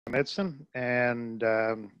Medicine and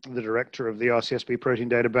the director of the RCSB Protein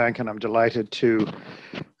Data Bank, and I'm delighted to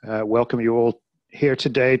welcome you all here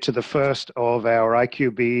today to the first of our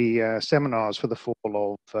IQB seminars for the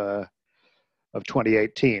fall of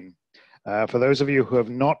 2018. For those of you who have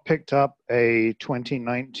not picked up a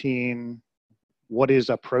 2019 What is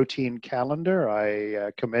a Protein Calendar,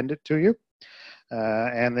 I commend it to you.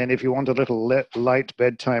 And then if you want a little light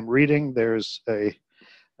bedtime reading, there's a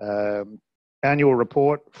annual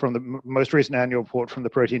report from the most recent annual report from the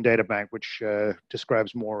Protein Data Bank, which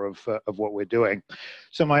describes more of what we're doing.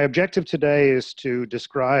 So my objective today is to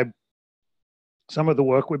describe some of the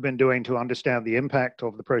work we've been doing to understand the impact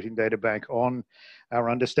of the Protein Data Bank on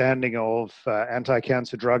our understanding of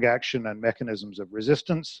anti-cancer drug action and mechanisms of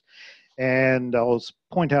resistance. And I'll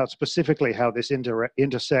point out specifically how this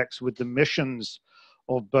intersects with the missions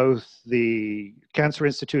of both the Cancer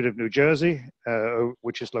Institute of New Jersey,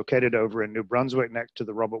 which is located over in New Brunswick next to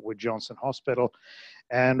the Robert Wood Johnson Hospital,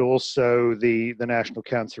 and also the National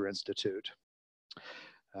Cancer Institute.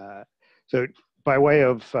 So by way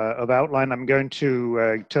of outline, I'm going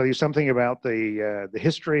to tell you something about the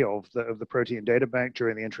history of the Protein Data Bank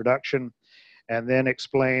during the introduction, and then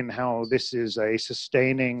explain how this is a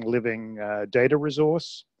sustaining living data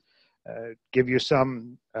resource. Give you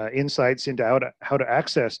some insights into how to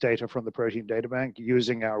access data from the Protein Data Bank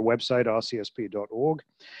using our website, rcsp.org.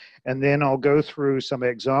 And then I'll go through some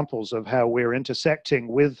examples of how we're intersecting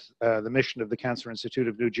with the mission of the Cancer Institute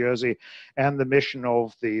of New Jersey and the mission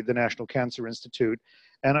of the National Cancer Institute.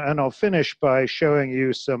 And I'll finish by showing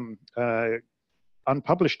you some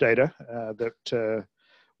unpublished data that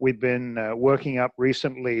we've been working up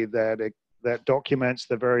recently that documents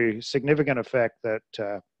the very significant effect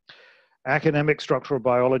that academic structural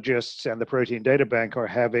biologists and the Protein Data Bank are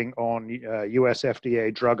having on US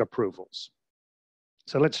FDA drug approvals.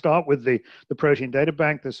 So let's start with the Protein Data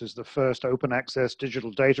Bank. This is the first open access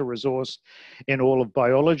digital data resource in all of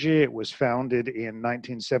biology. It was founded in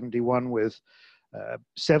 1971 with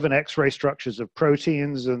 7 X-ray structures of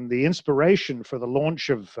proteins, and the inspiration for the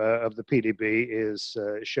launch of the PDB is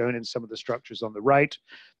shown in some of the structures on the right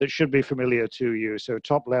that should be familiar to you. So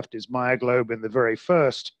top left is myoglobin, the very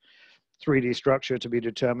first 3D structure to be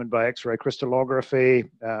determined by X-ray crystallography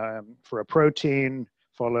for a protein,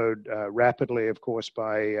 followed rapidly, of course,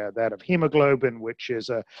 by that of hemoglobin, which is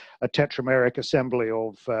a tetrameric assembly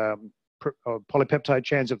of polypeptide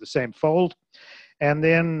chains of the same fold. And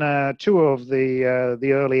then 2 of the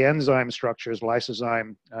early enzyme structures,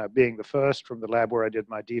 lysozyme being the first from the lab where I did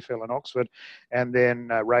my DPhil in Oxford, and then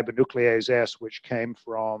ribonuclease S, which came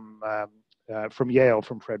from Yale,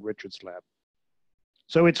 from Fred Richards' lab.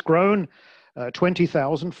 So it's grown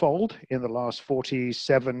 20,000-fold in the last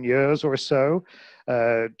 47 years or so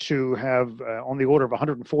to have on the order of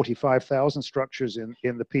 145,000 structures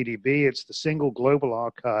in the PDB. It's the single global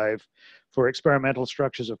archive for experimental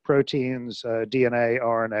structures of proteins, DNA,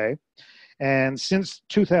 RNA. And since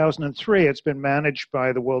 2003, it's been managed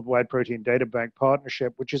by the Worldwide Protein Data Bank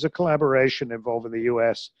Partnership, which is a collaboration involving the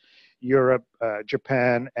US, Europe,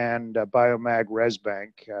 Japan, and Biomag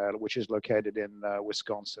ResBank, which is located in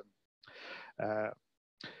Wisconsin.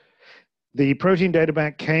 The Protein Data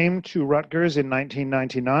Bank came to Rutgers in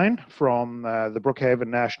 1999 from the Brookhaven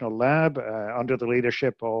National Lab under the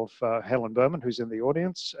leadership of Helen Berman, who's in the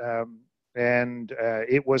audience. And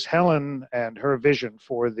it was Helen and her vision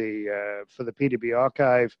for the PDB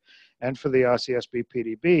archive and for the RCSB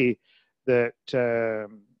PDB that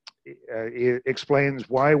it explains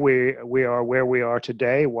why we are where we are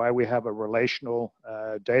today, why we have a relational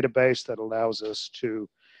database that allows us to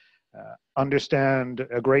understand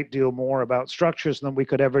a great deal more about structures than we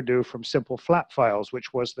could ever do from simple flat files,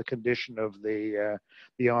 which was the condition of the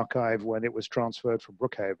archive when it was transferred from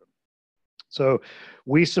Brookhaven. So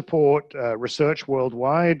we support research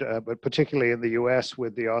worldwide, but particularly in the US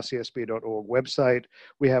with the rcsb.org website.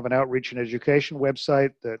 We have an outreach and education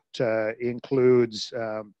website that includes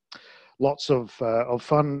lots of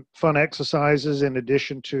fun exercises, in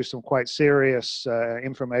addition to some quite serious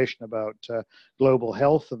information about global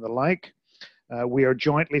health and the like. We are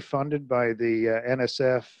jointly funded by the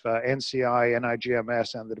NSF, NCI,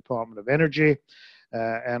 NIGMS, and the Department of Energy.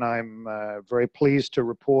 And I'm very pleased to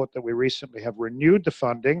report that we recently have renewed the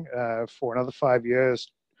funding for another 5 years,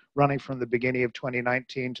 running from the beginning of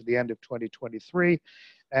 2019 to the end of 2023,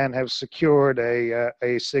 and have secured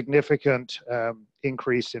a significant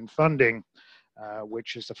increase in funding,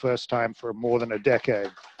 which is the first time for more than a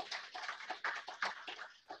decade.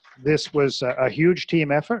 This was a huge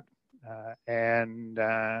team effort, and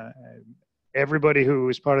everybody who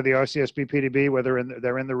is part of the RCSB PDB, whether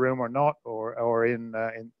they're in the room or not, or in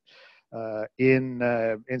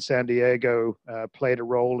in San Diego played a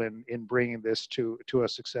role in bringing this to a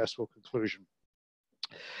successful conclusion.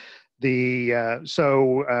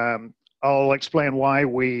 I'll explain why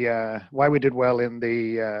we did well in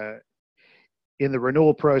the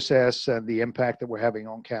renewal process and the impact that we're having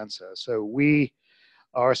on cancer. So we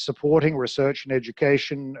are supporting research and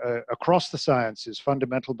education across the sciences,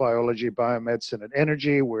 fundamental biology, biomedicine, and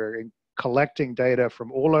energy. We're collecting data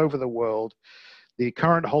from all over the world. The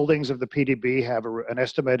current holdings of the PDB have an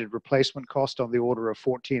estimated replacement cost on the order of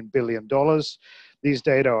 $14 billion. These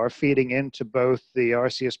data are feeding into both the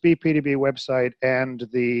RCSB PDB website and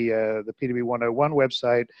the PDB 101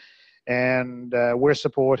 website. And we're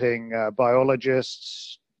supporting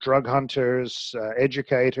biologists, drug hunters,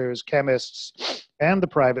 educators, chemists, and the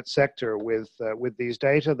private sector with these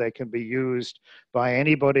data. They can be used by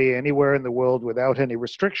anybody, anywhere in the world without any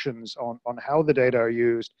restrictions on how the data are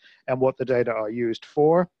used and what the data are used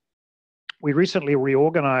for. We recently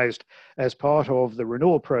reorganized, as part of the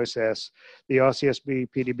renewal process, the RCSB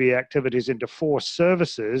PDB activities into 4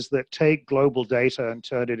 services that take global data and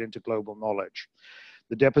turn it into global knowledge.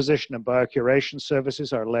 The deposition and biocuration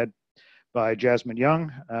services are led by Jasmine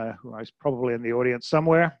Young, who is probably in the audience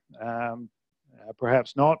somewhere,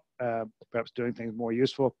 perhaps not, perhaps doing things more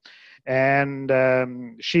useful. And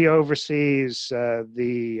she oversees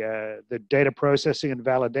the data processing and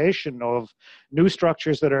validation of new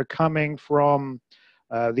structures that are coming from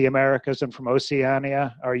the Americas and from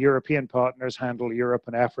Oceania. Our European partners handle Europe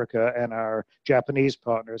and Africa, and our Japanese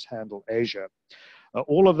partners handle Asia.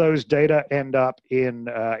 All of those data end up in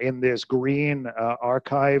this green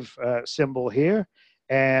archive symbol here,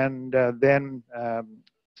 and then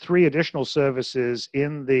 3 additional services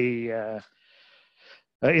in the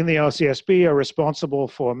RCSB are responsible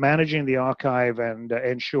for managing the archive and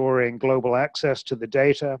ensuring global access to the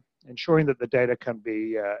data, ensuring that the data can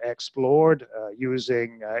be explored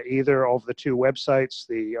using either of the 2 websites,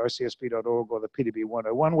 the rcsb.org or the PDB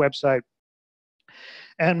 101 website,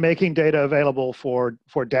 and making data available for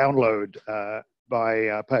download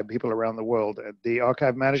by people around the world. The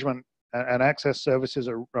archive management and access services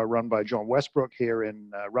are run by John Westbrook here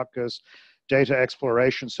in Rutgers. Data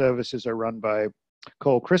exploration services are run by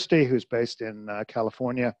Cole Christie, who's based in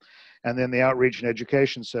California. And then the outreach and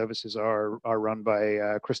education services are run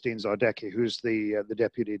by Christine Zardecki, who's the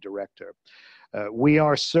deputy director. We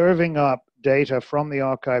are serving up data from the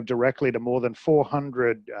archive directly to more than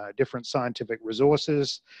 400 different scientific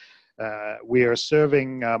resources. We are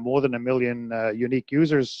serving more than 1 million unique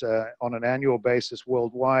users on an annual basis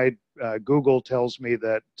worldwide. Google tells me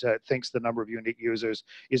that it thinks the number of unique users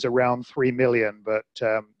is around 3 million, but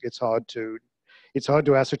it's hard to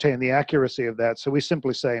ascertain the accuracy of that. So we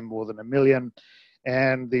simply say more than 1 million.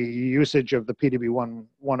 And the usage of the PDB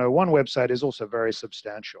 101 website is also very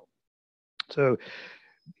substantial. So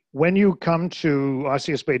when you come to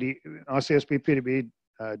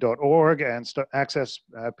rcsbpdb.org and access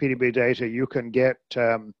PDB data, you can get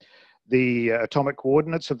the atomic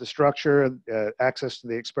coordinates of the structure, access to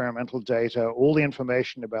the experimental data, all the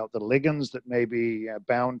information about the ligands that may be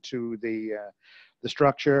bound to the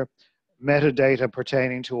structure, metadata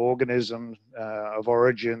pertaining to organism of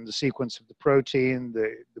origin, the sequence of the protein,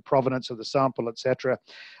 the provenance of the sample, etc.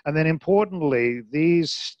 And then importantly,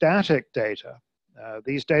 these static data,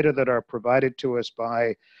 these data that are provided to us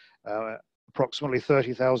by approximately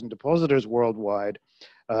 30,000 depositors worldwide,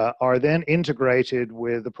 are then integrated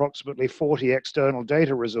with approximately 40 external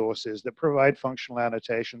data resources that provide functional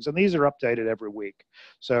annotations, and these are updated every week.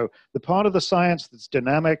 So the part of the science that's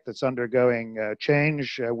dynamic, that's undergoing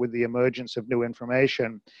change with the emergence of new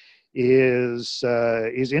information, is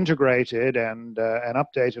integrated and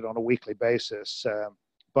updated on a weekly basis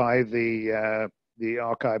by the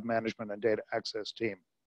archive management and data access team.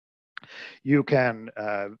 You can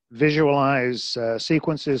visualize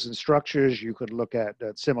sequences and structures. You could look at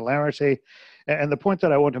similarity. And the point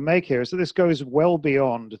that I want to make here is that this goes well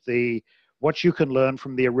beyond what you can learn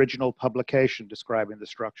from the original publication describing the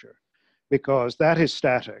structure, because that is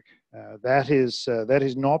static. That is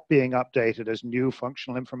not being updated as new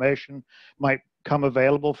functional information might come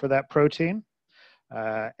available for that protein.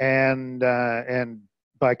 And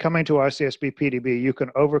by coming to RCSB PDB, you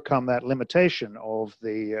can overcome that limitation of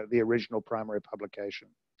the original primary publication.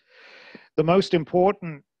 The most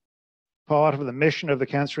important part of the mission of the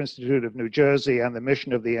Cancer Institute of New Jersey and the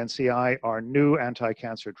mission of the NCI are new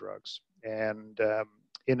anti-cancer drugs. And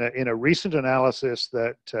in a recent analysis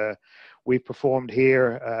that we performed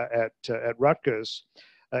here at Rutgers,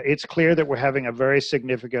 it's clear that we're having a very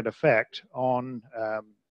significant effect on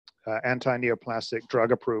anti-neoplastic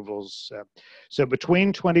drug approvals. So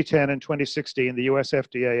between 2010 and 2016, the US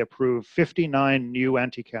FDA approved 59 new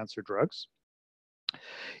anti-cancer drugs.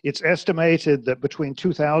 It's estimated that between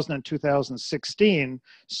 2000 and 2016,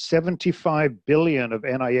 75 billion of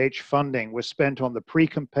NIH funding was spent on the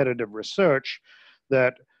pre-competitive research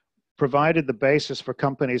that provided the basis for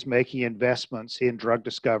companies making investments in drug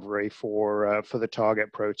discovery for the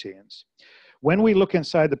target proteins. When we look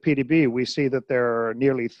inside the PDB, we see that there are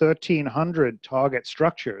nearly 1,300 target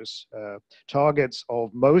structures, targets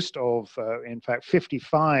of most of, in fact,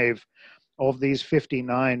 55 of these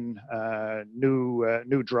 59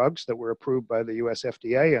 new drugs that were approved by the US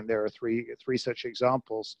FDA, and there are three such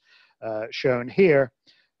examples shown here.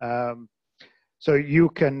 So you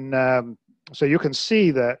can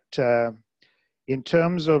see that in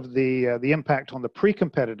terms of the impact on the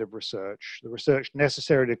pre-competitive research, the research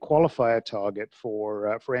necessary to qualify a target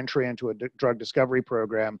for entry into a drug discovery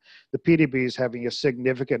program, the PDB is having a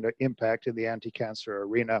significant impact in the anti-cancer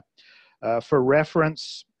arena. For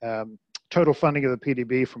reference, total funding of the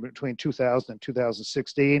PDB from between 2000 and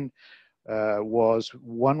 2016 was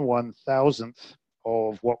 1/1000th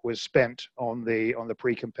of what was spent on the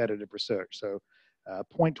pre-competitive research, so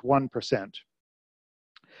 0.1%.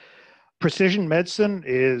 Precision medicine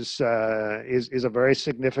is a very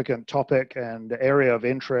significant topic and area of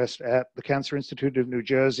interest at the Cancer Institute of New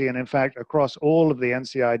Jersey, and in fact across all of the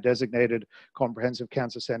NCI designated comprehensive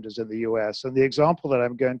cancer centers in the US. And the example that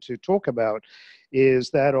I'm going to talk about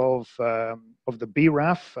is that of the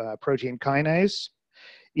BRAF protein kinase.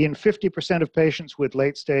 In 50% of patients with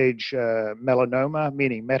late-stage melanoma,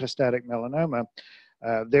 meaning metastatic melanoma,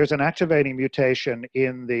 there's an activating mutation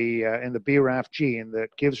in the BRAF gene that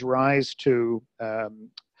gives rise to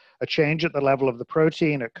a change at the level of the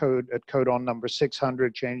protein at codon number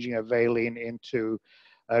 600, changing a valine into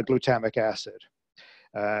glutamic acid.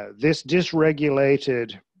 This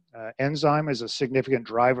dysregulated enzyme is a significant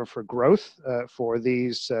driver for growth for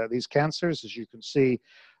these cancers, as you can see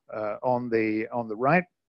on the right.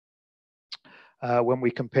 When we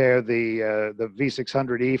compare the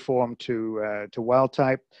V600E form to wild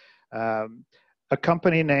type. A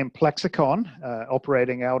company named Plexicon,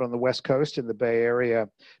 operating out on the West Coast in the Bay Area,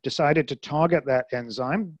 decided to target that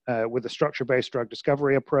enzyme with a structure-based drug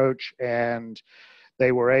discovery approach, and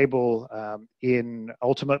they were able,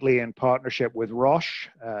 ultimately in partnership with Roche,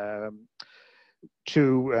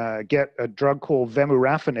 to get a drug called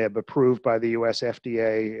vemurafenib approved by the US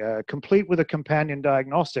FDA, complete with a companion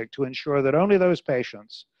diagnostic to ensure that only those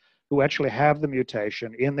patients who actually have the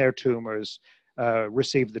mutation in their tumors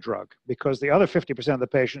receive the drug, because the other 50% of the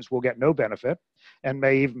patients will get no benefit and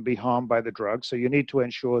may even be harmed by the drug. So you need to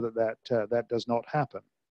ensure that that does not happen.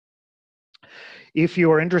 If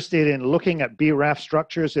you are interested in looking at BRAF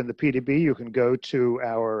structures in the PDB, you can go to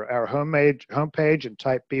our homepage and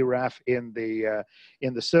type BRAF in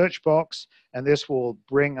the search box, and this will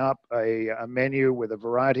bring up a menu with a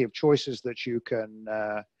variety of choices that you can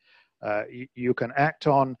act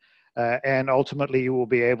on, and ultimately you will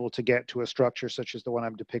be able to get to a structure such as the one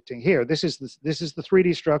I'm depicting here. This is the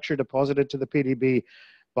 3D structure deposited to the PDB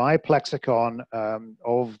by Plexicon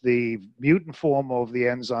of the mutant form of the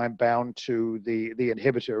enzyme bound to the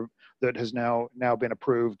inhibitor that has now been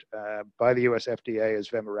approved by the US FDA as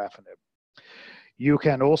vemurafenib. You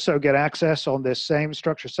can also get access on this same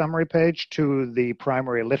structure summary page to the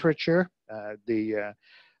primary literature, the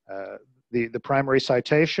primary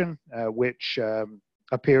citation, which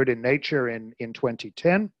appeared in Nature in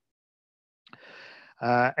 2010.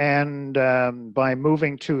 By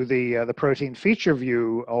moving to the protein feature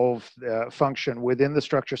view of function within the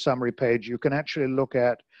structure summary page, you can actually look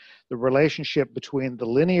at the relationship between the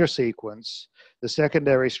linear sequence, the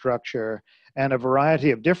secondary structure, and a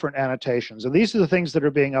variety of different annotations. And these are the things that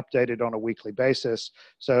are being updated on a weekly basis.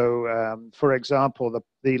 So, for example,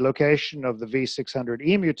 the location of the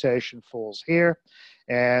V600E mutation falls here,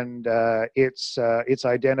 and it's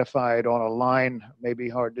identified on a line, maybe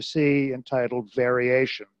hard to see, entitled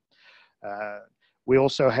variation. We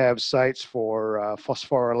also have sites for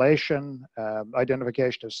phosphorylation,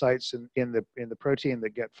 identification of sites in the protein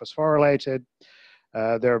that get phosphorylated.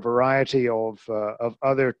 There are a variety of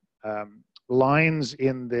other lines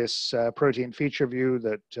in this protein feature view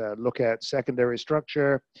that look at secondary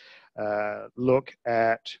structure, look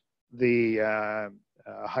at the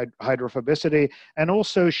hydrophobicity, and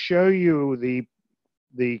also show you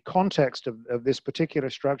the context of this particular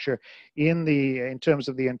structure in terms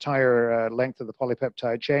of the entire length of the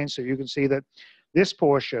polypeptide chain. So you can see that this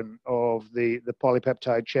portion of the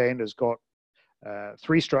polypeptide chain has got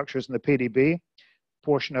 3 structures in the PDB.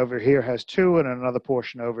 portion over here has 2, and another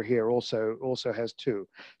portion over here also has 2.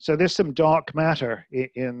 So there's some dark matter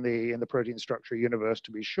in the protein structure universe,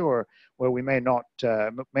 to be sure, where we may not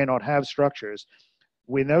have structures.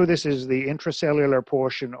 We know this is the intracellular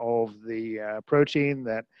portion of the protein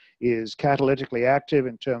that is catalytically active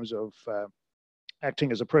in terms of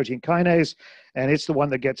acting as a protein kinase, and it's the one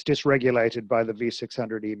that gets dysregulated by the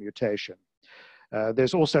V600E mutation.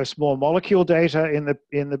 There's also small molecule data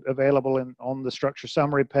available on the structure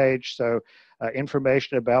summary page. So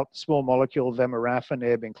information about the small molecule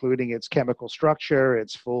vemurafenib, including its chemical structure,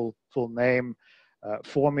 its full name,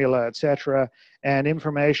 formula, etc., and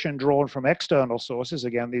information drawn from external sources.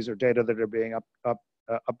 Again, these are data that are being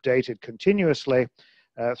updated continuously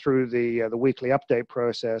through the weekly update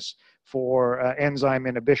process for enzyme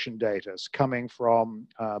inhibition data coming from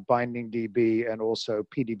BindingDB and also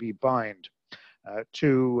PDB-Bind.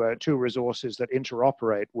 Two resources that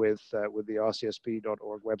interoperate with the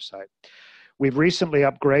rcsp.org website. We've recently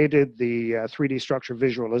upgraded the 3D structure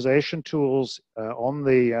visualization tools on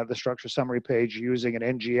the structure summary page using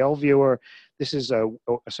an NGL viewer. This is a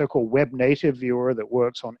so-called web native viewer that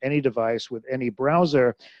works on any device with any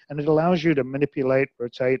browser, and it allows you to manipulate,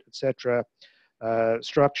 rotate, etc.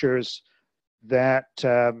 Structures that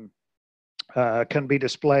can be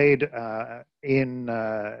displayed at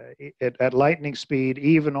lightning speed,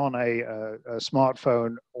 even on a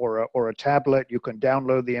smartphone or a tablet. You can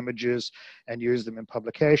download the images and use them in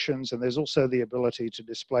publications. And there's also the ability to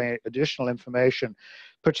display additional information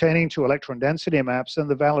pertaining to electron density maps and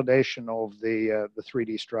the validation of the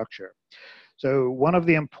 3D structure. So one of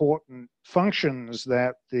the important functions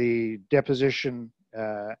that the deposition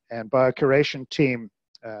and biocuration team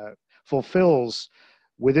fulfills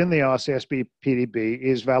within the RCSB PDB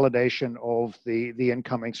is validation of the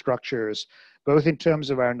incoming structures, both in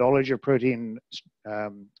terms of our knowledge of protein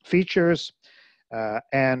features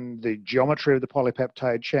and the geometry of the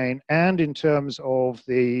polypeptide chain, and in terms of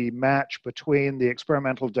the match between the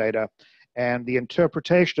experimental data and the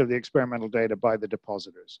interpretation of the experimental data by the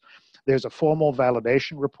depositors. There's a formal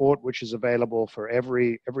validation report which is available for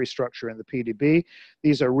every structure in the PDB.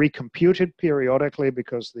 These are recomputed periodically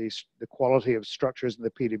because the quality of structures in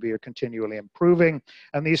the PDB are continually improving,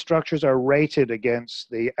 and these structures are rated against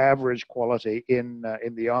the average quality in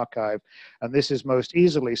the archive. And this is most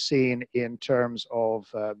easily seen in terms of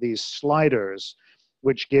these sliders,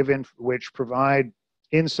 which provide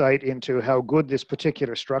insight into how good this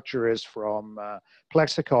particular structure is from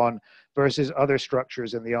Plexicon versus other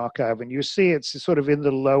structures in the archive. And you see it's sort of in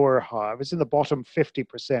the lower half, it's in the bottom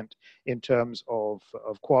 50% in terms of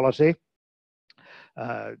quality.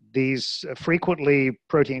 These frequently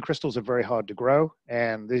protein crystals are very hard to grow,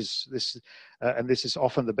 and this is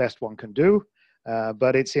often the best one can do.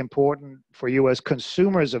 But it's important for you as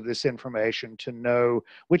consumers of this information to know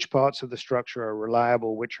which parts of the structure are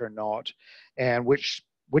reliable, which are not, and which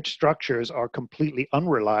structures are completely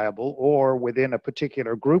unreliable, or within a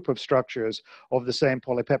particular group of structures of the same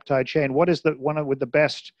polypeptide chain, what is the one with the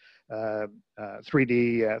best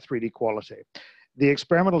 3D quality. The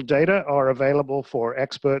experimental data are available for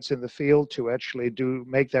experts in the field to actually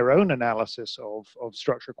make their own analysis of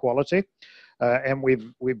structure quality. And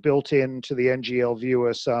we've built into the NGL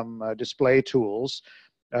viewer some display tools,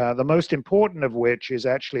 the most important of which is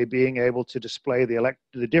actually being able to display the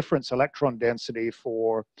difference electron density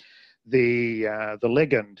for the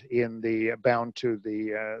ligand bound to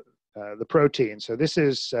the protein. So this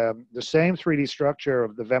is the same 3D structure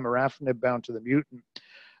of the vemurafenib bound to the mutant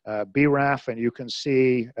BRAF, and you can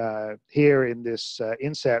see here in this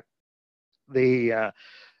inset the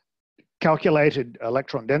calculated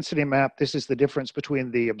electron density map. This is the difference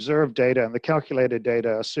between the observed data and the calculated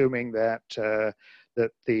data, assuming that the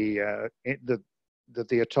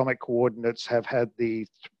atomic coordinates have had the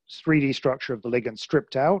 3D structure of the ligand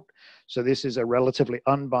stripped out. So this is a relatively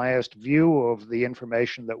unbiased view of the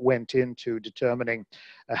information that went into determining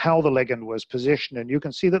how the ligand was positioned. And you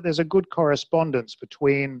can see that there's a good correspondence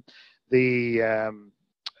between the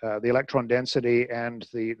electron density and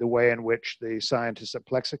the way in which the scientists at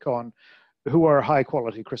Plexicon, who are high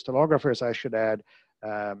quality crystallographers, I should add,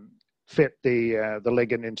 fit the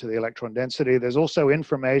ligand into the electron density. There's also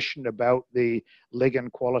information about the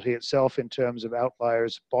ligand quality itself in terms of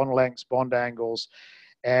outliers, bond lengths, bond angles,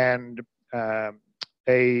 and a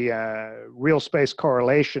real space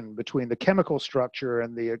correlation between the chemical structure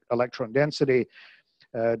and the electron density,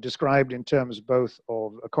 described in terms both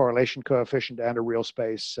of a correlation coefficient and a real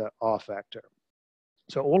space R factor.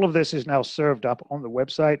 So all of this is now served up on the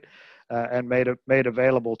website and made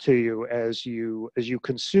available to you as you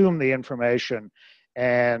consume the information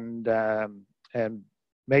and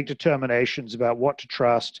make determinations about what to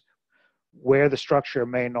trust, where the structure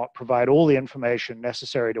may not provide all the information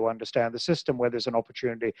necessary to understand the system, where there's an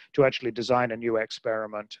opportunity to actually design a new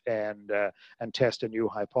experiment and test a new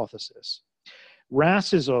hypothesis.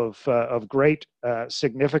 RAS is of great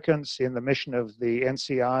significance in the mission of the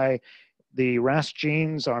NCI. The RAS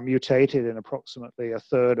genes are mutated in approximately a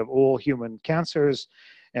third of all human cancers,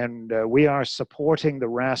 and we are supporting the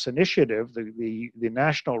RAS initiative, the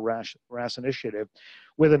national RAS initiative,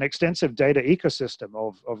 with an extensive data ecosystem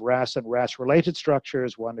of RAS and RAS-related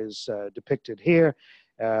structures. One is depicted here,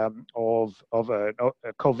 of a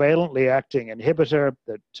covalently acting inhibitor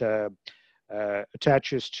that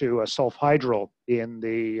attaches to a sulfhydryl in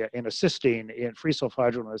a cysteine, in free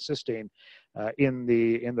sulfhydryl in a cysteine in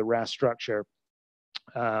the RAS structure.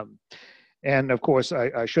 And of course,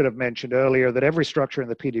 I should have mentioned earlier that every structure in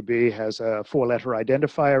the PDB has a 4-letter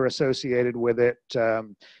identifier associated with it.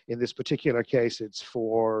 In this particular case, it's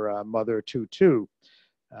for mother 22.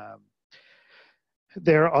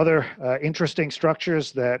 There are other interesting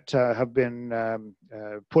structures that have been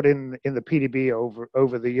put in the PDB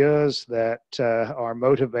over the years that are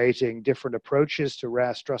motivating different approaches to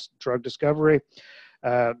RAS drug discovery.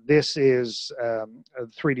 This is a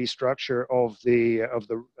 3D structure of the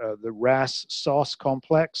RAS SOS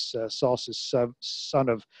complex. SOS is son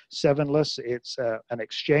of sevenless. It's an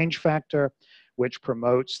exchange factor which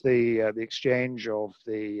promotes the exchange of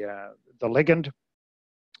the ligand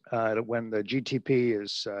when the GTP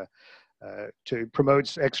is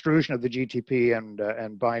promotes extrusion of the GTP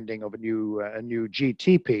and binding of a new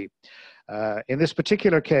GTP. In this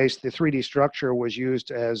particular case, the 3D structure was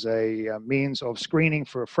used as a means of screening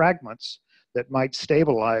for fragments that might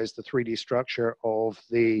stabilize the 3D structure of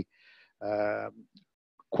the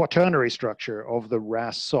quaternary structure of the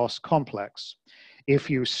RAS-SOS complex. If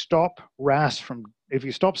you stop SOS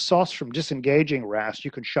from disengaging RAS,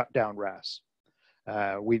 you can shut down RAS.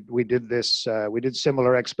 We did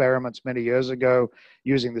similar experiments many years ago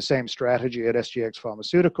using the same strategy at SGX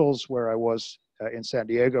Pharmaceuticals, where I was in San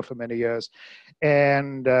Diego for many years,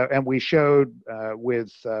 and we showed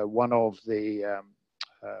with one of the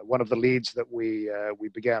leads that we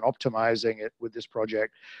began optimizing it with this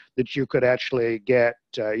project, that you could actually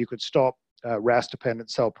you could stop RAS-dependent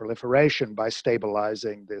cell proliferation by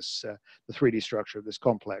stabilizing this the 3D structure of this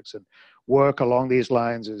complex. And work along these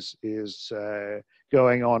lines is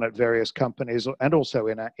going on at various companies and also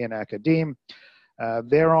in academia.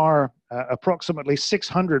 There are approximately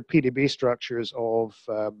 600 PDB structures of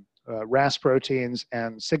RAS proteins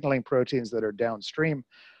and signaling proteins that are downstream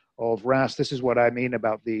of RAS. This is what I mean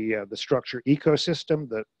about the structure ecosystem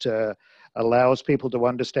that allows people to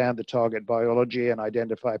understand the target biology and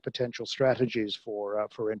identify potential strategies for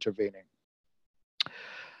intervening.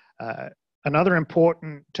 Another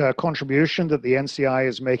important contribution that the NCI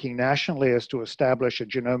is making nationally is to establish a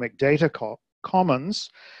genomic data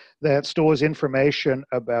commons that stores information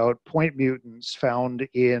about point mutants found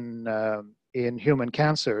in human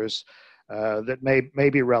cancers that may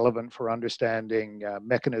be relevant for understanding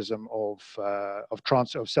mechanism of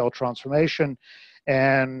cell transformation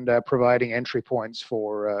and providing entry points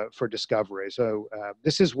for discovery. So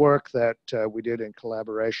this is work that we did in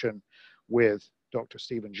collaboration with Dr.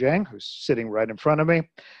 Stephen Zheng, who's sitting right in front of me,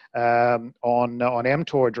 on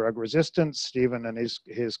mTOR drug resistance. Stephen and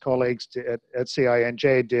his colleagues at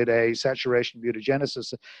CINJ did a saturation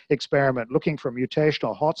mutagenesis experiment looking for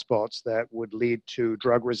mutational hotspots that would lead to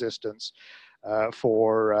drug resistance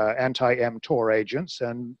for anti-mTOR agents.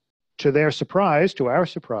 And to their surprise, to our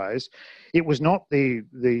surprise, it was not the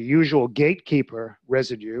usual gatekeeper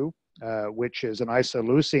residue, which is an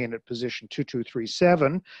isoleucine at position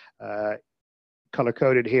 2237,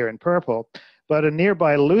 color-coded here in purple, but a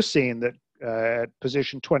nearby leucine that at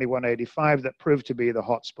position 2185 that proved to be the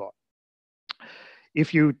hotspot.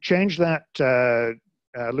 If you change that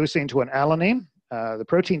leucine to an alanine, the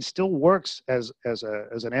protein still works as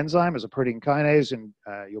an enzyme, as a protein kinase, and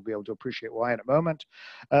you'll be able to appreciate why in a moment.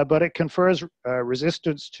 But it confers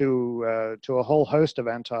resistance to a whole host of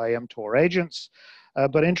anti-mTOR agents.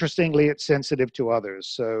 But interestingly, it's sensitive to others.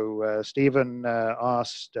 So Stephen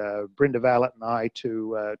asked Brynda Vallett and I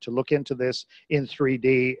to look into this in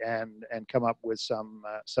 3D and come up with some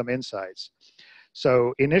insights.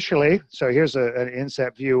 So initially, here's an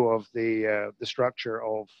inset view of the structure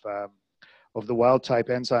of the wild type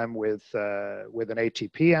enzyme with an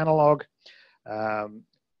ATP analog.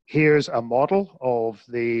 Here's a model of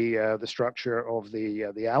the structure of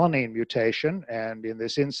the alanine mutation, and in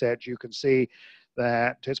this inset you can see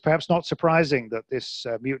that it's perhaps not surprising that this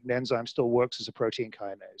mutant enzyme still works as a protein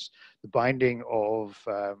kinase. The binding of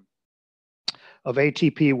of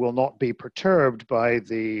ATP will not be perturbed by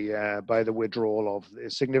the withdrawal of,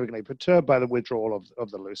 significantly perturbed by the withdrawal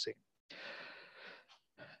of the leucine.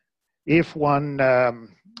 If one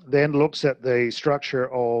then looks at the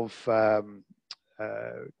structure of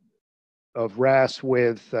RAS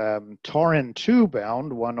with taurin 2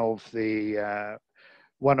 bound, one of the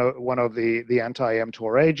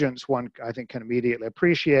anti-mTOR agents, one I think can immediately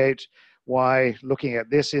appreciate why, looking at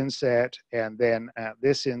this inset and then at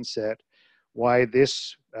this inset, why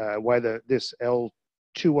this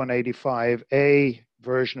L2185A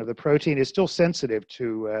version of the protein is still sensitive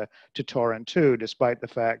to taurin 2, despite the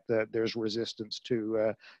fact that there's resistance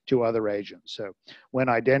to other agents. So when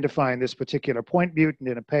identifying this particular point mutant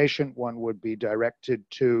in a patient, one would be directed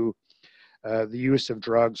to the use of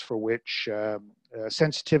drugs for which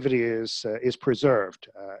sensitivity is preserved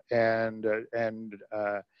and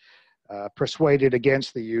persuaded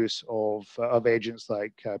against the use of agents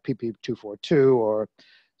like PP242 or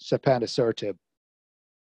sapanisertib.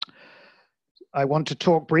 I want to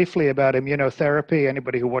talk briefly about immunotherapy.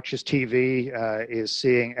 Anybody who watches TV is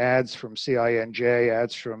seeing ads from CINJ,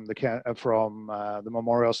 ads from the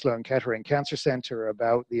Memorial Sloan Kettering Cancer Center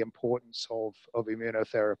about the importance of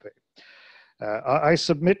immunotherapy. I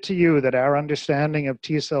submit to you that our understanding of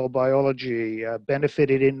T-cell biology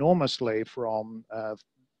benefited enormously from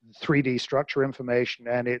 3D structure information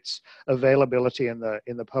and its availability in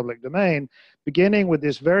the public domain, beginning with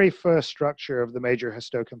this very first structure of the major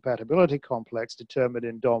histocompatibility complex determined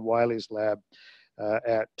in Don Wiley's lab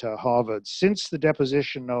at Harvard. Since the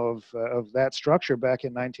deposition of that structure back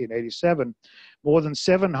in 1987, more than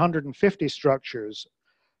 750 structures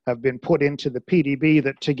have been put into the PDB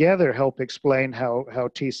that together help explain how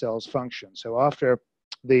T cells function. So after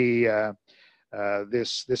this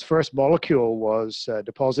first molecule was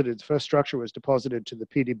deposited, the first structure was deposited to the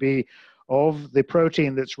PDB of the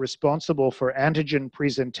protein that's responsible for antigen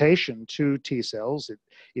presentation to T cells.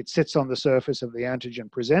 It sits on the surface of the antigen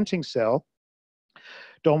presenting cell.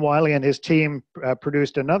 Don Wiley and his team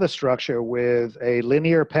produced another structure with a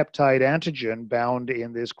linear peptide antigen bound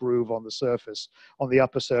in this groove on the surface, on the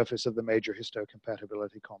upper surface of the major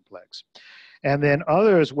histocompatibility complex. And then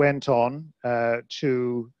others went on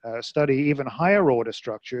to study even higher order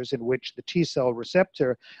structures in which the T cell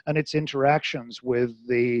receptor and its interactions with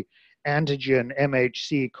the antigen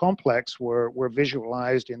MHC complex were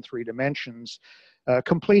visualized in 3 dimensions,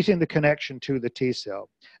 completing the connection to the T cell.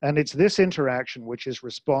 And it's this interaction which is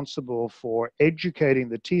responsible for educating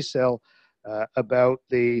the T cell about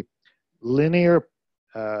the linear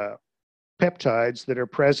peptides that are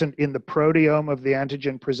present in the proteome of the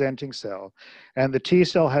antigen presenting cell. And the T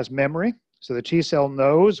cell has memory, so the T cell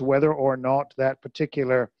knows whether or not that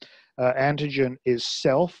particular antigen is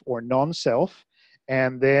self or non-self,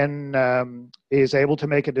 and then is able to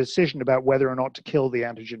make a decision about whether or not to kill the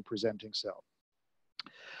antigen presenting cell.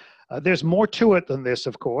 There's more to it than this,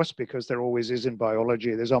 of course, because there always is in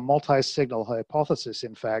biology. There's a multi-signal hypothesis,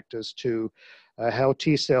 in fact, as to how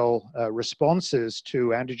T-cell responses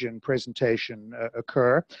to antigen presentation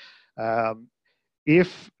occur.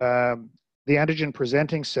 If the antigen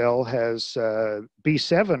presenting cell has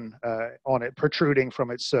B7 on it protruding from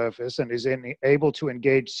its surface and is able to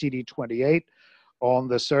engage CD28 on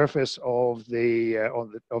the surface of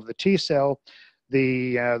the T cell,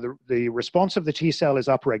 the response of the T cell is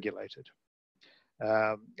upregulated.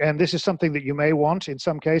 And this is something that you may want in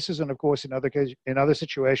some cases, and of course in other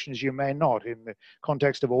situations you may not. In the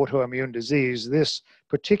context of autoimmune disease, this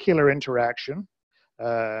particular interaction,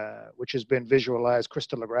 which has been visualized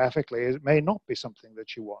crystallographically, it may not be something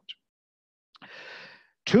that you want.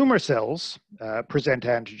 Tumor cells present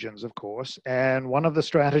antigens, of course, and one of the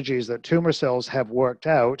strategies that tumor cells have worked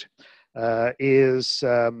out is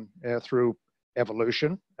through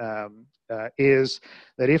evolution, is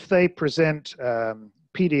that if they present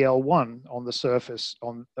PDL1 on the surface,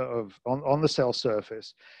 on the cell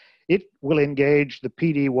surface, it will engage the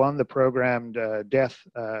PD1, the programmed death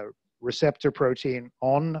receptor protein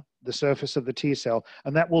on the surface of the T cell,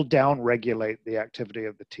 and that will downregulate the activity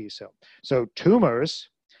of the T cell. So tumors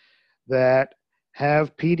that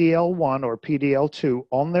have PDL1 or PDL2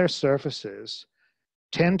 on their surfaces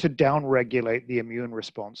tend to downregulate the immune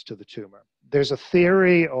response to the tumor. There's a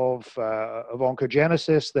theory of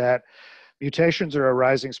oncogenesis that mutations are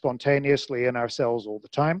arising spontaneously in our cells all the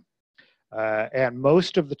time. And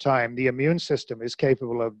most of the time, the immune system is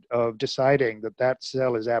capable of deciding that that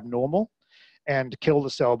cell is abnormal and kill the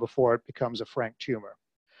cell before it becomes a frank tumor.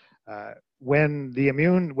 When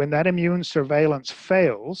that immune surveillance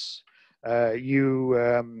fails, you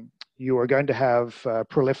are going to have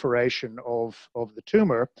proliferation of the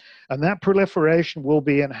tumor, and that proliferation will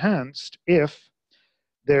be enhanced if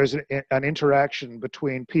there's an interaction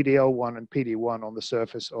between PD-L1 and PD-1 on the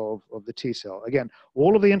surface of the T cell. Again,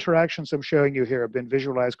 all of the interactions I'm showing you here have been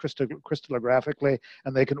visualized crystallographically,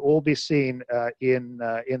 and they can all be seen in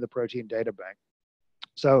the protein data bank.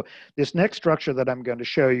 So this next structure that I'm going to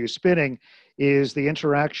show you spinning is the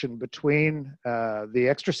interaction between the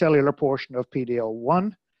extracellular portion of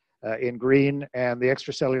PD-L1 in green and the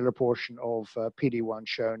extracellular portion of PD-1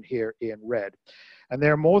 shown here in red. And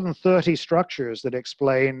there are more than 30 structures that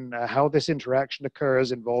explain how this interaction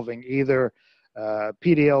occurs involving either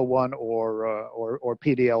PD-L1 or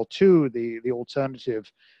PD-L2, the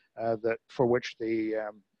alternative for which the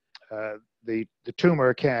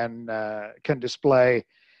tumor can display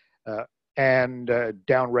and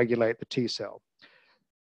downregulate the T cell.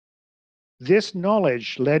 This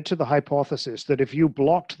knowledge led to the hypothesis that if you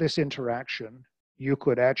blocked this interaction, you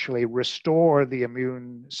could actually restore the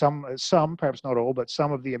immune, some, perhaps not all, but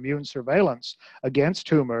some of the immune surveillance against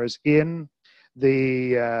tumors in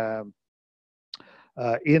the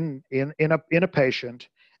in a patient,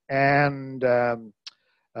 and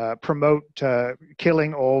promote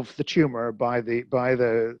killing of the tumor by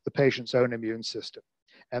the patient's own immune system.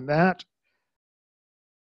 And that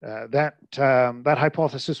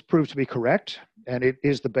hypothesis proved to be correct, and it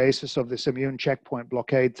is the basis of this immune checkpoint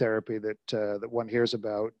blockade therapy that one hears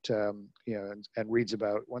about, and reads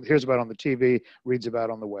about. One hears about on the TV, reads about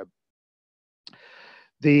on the web.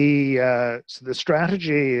 So the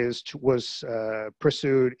strategy was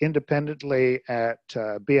pursued independently at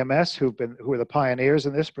BMS, who are the pioneers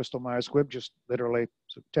in this, Bristol Myers Squibb, just literally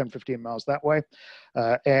 10, 15 miles that way,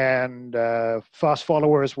 and fast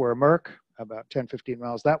followers were Merck, about 10, 15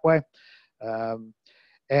 miles that way.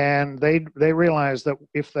 And they realized that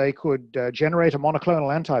if they could generate a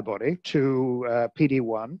monoclonal antibody to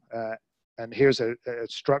PD-1, and here's a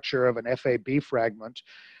structure of an FAB fragment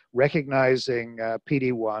recognizing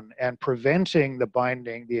PD-1 and preventing the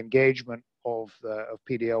binding, the engagement of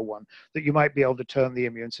PD-L1, that you might be able to turn the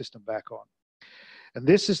immune system back on. And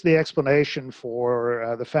this is the explanation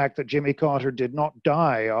for the fact that Jimmy Carter did not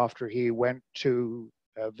die after he went to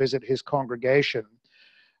visit his congregation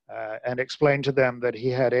and explained to them that he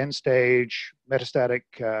had end-stage metastatic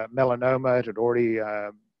melanoma. It had already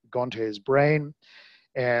gone to his brain,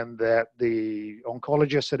 and that the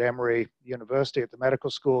oncologists at Emory University at the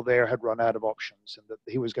medical school there had run out of options, and that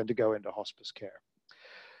he was going to go into hospice care.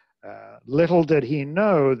 Little did he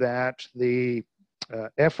know that the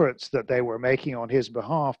efforts that they were making on his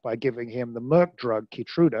behalf by giving him the Merck drug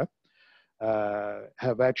Keytruda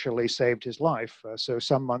have actually saved his life. So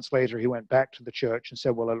some months later, he went back to the church and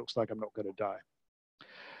said, well, it looks like I'm not going to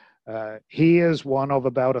die. He is one of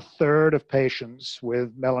about a third of patients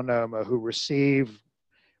with melanoma who receive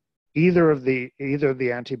either the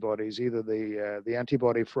antibodies, either the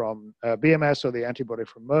antibody from BMS or the antibody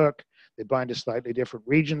from Merck. They bind to slightly different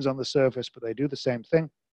regions on the surface, but they do the same thing.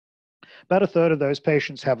 About a third of those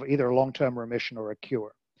patients have either a long-term remission or a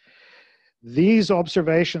cure. These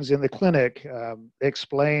observations in the clinic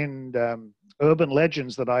explained urban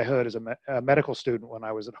legends that I heard as a medical student when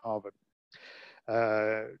I was at Harvard.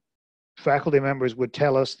 Faculty members would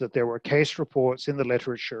tell us that there were case reports in the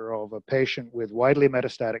literature of a patient with widely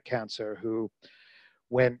metastatic cancer who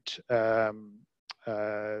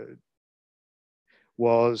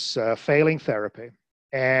was failing therapy,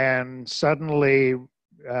 and suddenly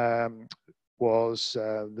was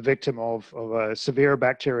the victim of a severe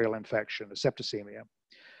bacterial infection, a septicemia.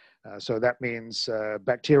 So that means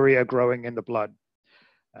bacteria growing in the blood.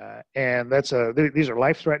 And these are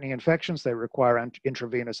life-threatening infections. They require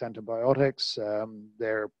intravenous antibiotics.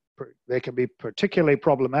 They can be particularly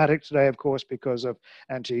problematic today, of course, because of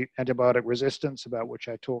antibiotic resistance, about which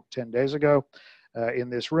I talked 10 days ago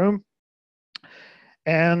in this room.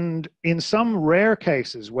 And in some rare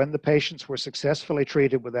cases, when the patients were successfully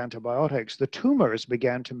treated with antibiotics, the tumors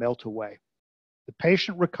began to melt away. The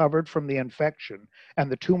patient recovered from the infection,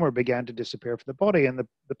 and the tumor began to disappear from the body, and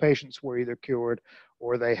the patients were either cured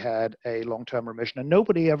or they had a long-term remission, and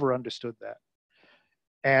nobody ever understood that.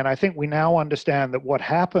 And I think we now understand that what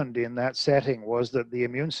happened in that setting was that the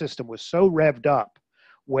immune system was so revved up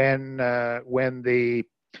when the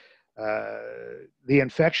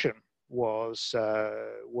infection was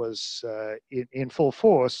in full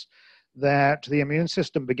force, that the immune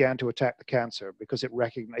system began to attack the cancer because it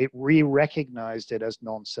re-recognized it as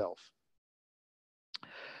non-self.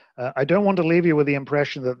 I don't want to leave you with the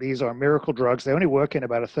impression that these are miracle drugs. They only work in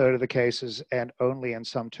about a third of the cases and only in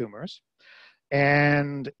some tumors.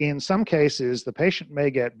 And in some cases, the patient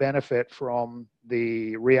may get benefit from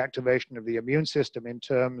the reactivation of the immune system in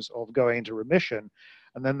terms of going into remission,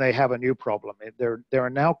 and then they have a new problem. There are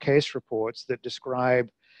now case reports that describe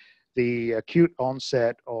the acute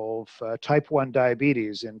onset of type 1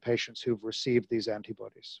 diabetes in patients who've received these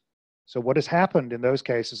antibodies. So what has happened in those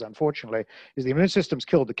cases, unfortunately, is the immune system's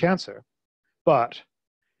killed the cancer, but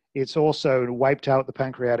it's also wiped out the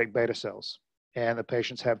pancreatic beta cells. And the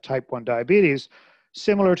patients have type 1 diabetes,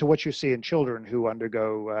 similar to what you see in children who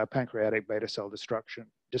undergo pancreatic beta cell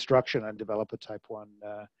destruction and develop a type 1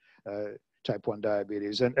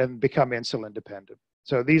 diabetes and become insulin dependent.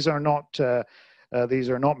 So these are not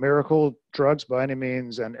miracle drugs by any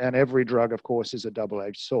means, and every drug, of course, is a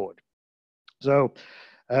double-edged sword. So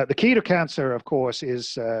the key to cancer, of course,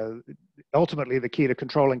 is ultimately the key to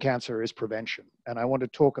controlling cancer is prevention. And I want to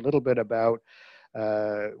talk a little bit about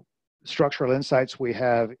structural insights we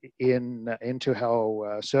have into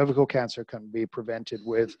how cervical cancer can be prevented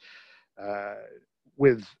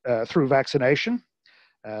through vaccination.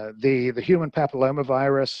 The human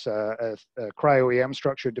papillomavirus, cryo-EM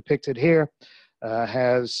structure depicted here,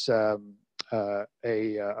 has a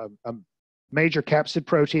major capsid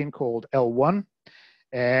protein called L1,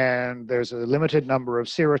 and there's a limited number of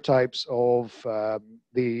serotypes of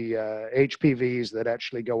the HPVs that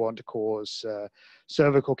actually go on to cause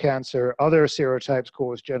cervical cancer. Other serotypes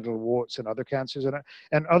cause genital warts and other cancers,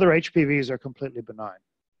 and other HPVs are completely benign.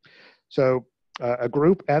 So a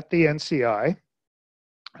group at the NCI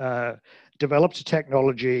developed a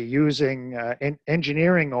technology using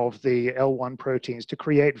engineering of the L1 proteins to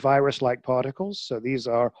create virus-like particles. So these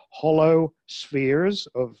are hollow spheres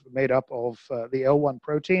made up of the L1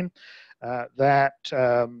 protein that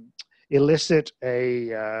elicit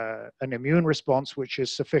an immune response which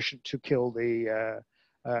is sufficient to kill the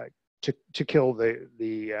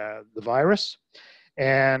virus.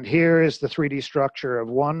 And here is the 3D structure of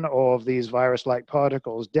one of these virus-like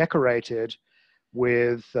particles decorated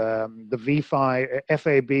with the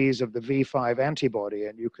FABs of the V5 antibody,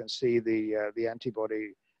 and you can see the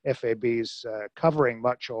antibody FABs covering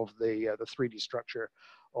much of the 3D structure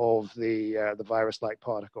of the virus-like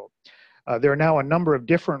particle. There are now a number of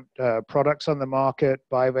different products on the market: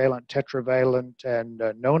 bivalent, tetravalent, and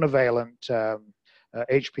nonavalent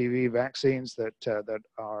HPV vaccines that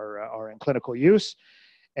are in clinical use.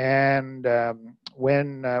 And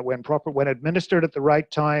when administered at the right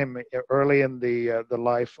time, early in the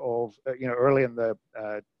life of early in the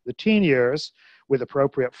teen years, with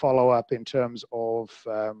appropriate follow-up in terms of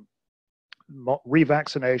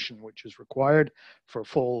revaccination, which is required for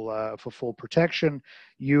full protection,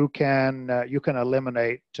 you can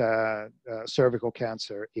eliminate cervical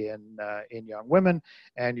cancer in young women,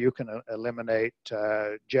 and you can eliminate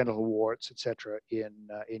genital warts, etc.,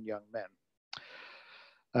 in young men.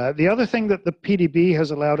 The other thing that the PDB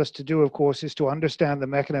has allowed us to do, of course, is to understand the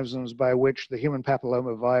mechanisms by which the human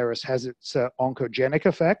papillomavirus has its oncogenic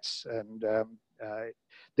effects. And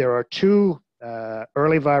there are two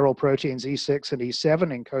early viral proteins, E6 and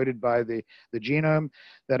E7, encoded by the genome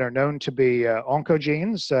that are known to be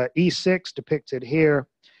oncogenes. E6, depicted here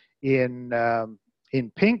in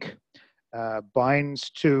pink, binds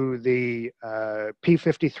to the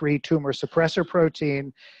P53 tumor suppressor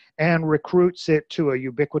protein and recruits it to a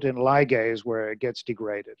ubiquitin ligase where it gets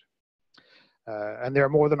degraded. And there are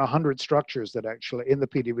more than 100 structures that actually in the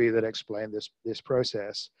PDB that explain this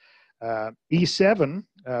process. E7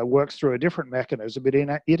 works through a different mechanism. It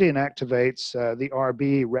inactivates the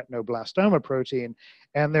RB retinoblastoma protein,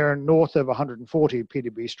 and there are north of 140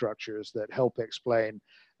 PDB structures that help explain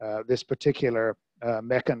this particular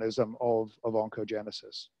mechanism of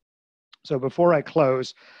oncogenesis. So before I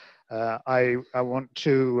close, I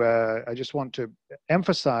just want to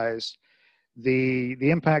emphasize the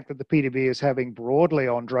impact that the PDB is having broadly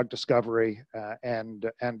on drug discovery and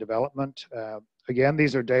development. Again,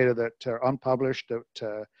 these are data that are unpublished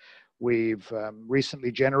that we've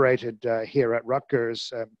recently generated here at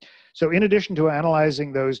Rutgers. So in addition to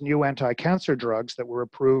analyzing those new anti-cancer drugs that were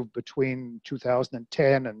approved between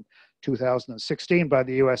 2010 and 2016 by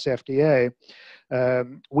the US FDA,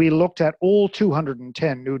 we looked at all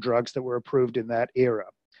 210 new drugs that were approved in that era.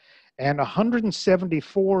 And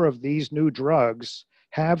 174 of these new drugs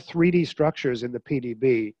have 3D structures in the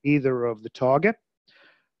PDB, either of the target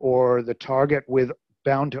or the target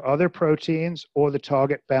bound to other proteins, or the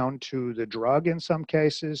target bound to the drug in some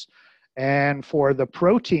cases. And for the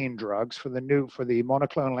protein drugs, for the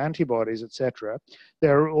monoclonal antibodies, etc.,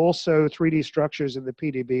 there are also 3D structures in the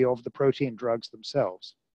PDB of the protein drugs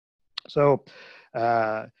themselves. So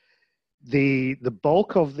the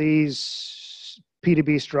bulk of these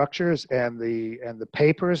PDB structures and the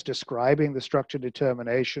papers describing the structure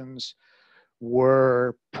determinations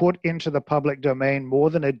were put into the public domain more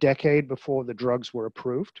than a decade before the drugs were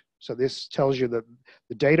approved. So this tells you that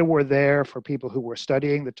the data were there for people who were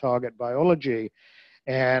studying the target biology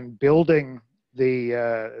and building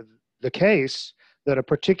the case that a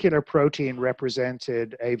particular protein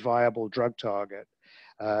represented a viable drug target,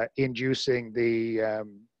 inducing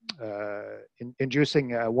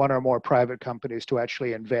one or more private companies to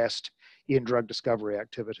actually invest in drug discovery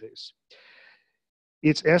activities.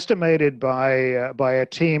 It's estimated by a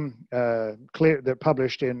team that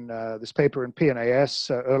published in this paper in PNAS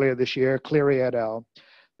earlier this year, Cleary et al.,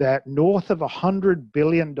 that north of $100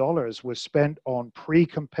 billion was spent on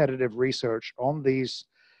pre-competitive research on the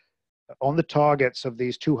targets of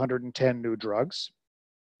these 210 new drugs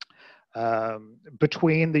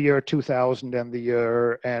between the year 2000 and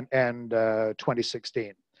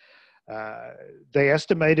 2016. They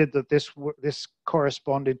estimated that this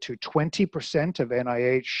corresponded to 20% of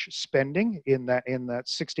NIH spending in that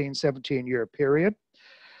 16, 17 year period.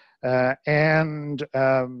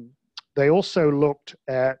 They also looked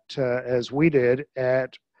at, as we did,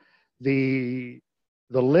 at the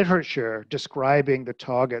literature describing the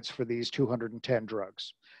targets for these 210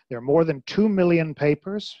 drugs. There are more than 2 million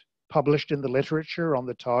papers published in the literature on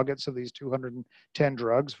the targets of these 210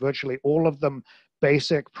 drugs, virtually all of them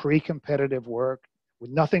basic pre-competitive work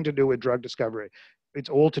with nothing to do with drug discovery. It's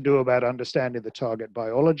all to do about understanding the target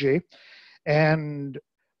biology. And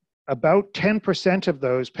about 10% of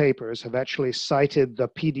those papers have actually cited the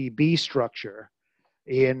PDB structure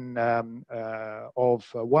of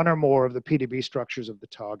one or more of the PDB structures of the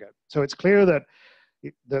target. So it's clear that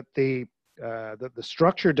the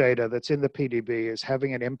structure data that's in the PDB is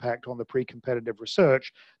having an impact on the pre-competitive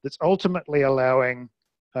research that's ultimately allowing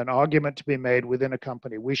an argument to be made within a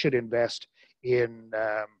company. We should invest in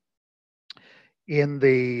the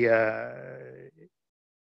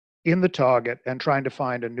target and trying to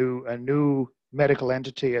find a new medical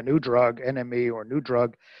entity, a new drug, NME, or a new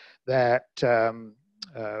drug that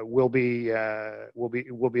will be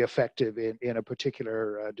effective in a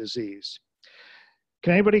particular disease.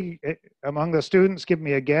 Can anybody among the students give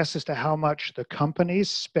me a guess as to how much the companies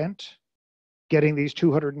spent getting these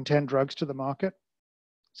 210 drugs to the market?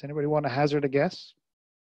 Does anybody want to hazard a guess?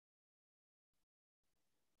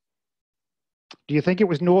 Do you think it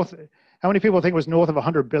was north? How many people think it was north of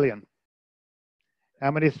 100 billion? How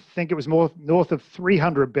many think it was north of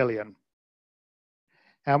 300 billion?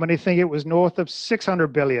 How many think it was north of 600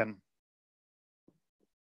 billion?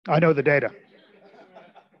 I know the data.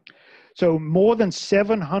 So more than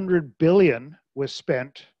 700 billion was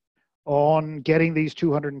spent on getting these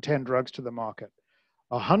 210 drugs to the market.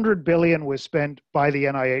 100 billion was spent by the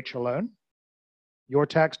NIH alone, your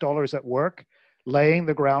tax dollars at work, laying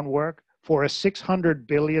the groundwork for a $600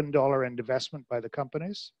 billion investment by the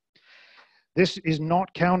companies. This is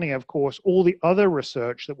not counting, of course, all the other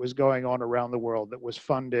research that was going on around the world that was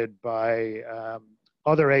funded by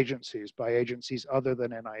other agencies, by agencies other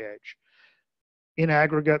than NIH. In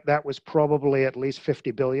aggregate, that was probably at least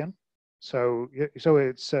 50 billion. So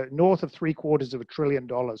it's north of $750 billion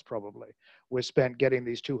probably was spent getting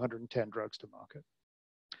these 210 drugs to market.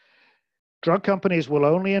 Drug companies will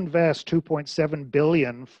only invest 2.7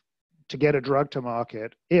 billion to get a drug to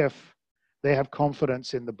market if they have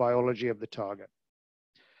confidence in the biology of the target.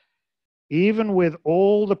 Even with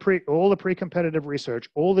all the pre-competitive research,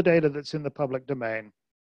 all the data that's in the public domain,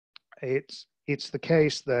 it's the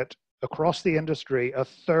case that across the industry, a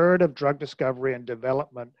third of drug discovery and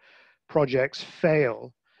development projects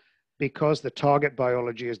fail because the target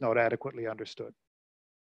biology is not adequately understood.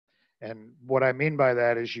 And what I mean by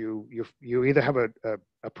that is you either have a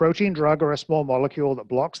protein drug or a small molecule that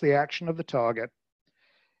blocks the action of the target,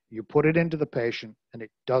 you put it into the patient, and it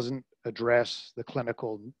doesn't address the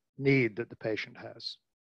clinical need that the patient has.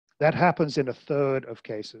 That happens in a third of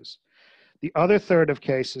cases. The other third of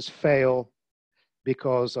cases fail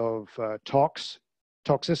because of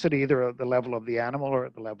toxicity, either at the level of the animal or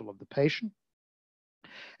at the level of the patient.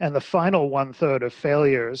 And the final 1/3 of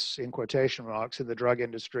failures, in quotation marks, in the drug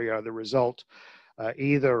industry are the result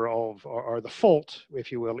either of, or the fault,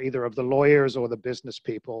 if you will, either of the lawyers or the business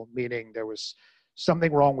people, meaning there was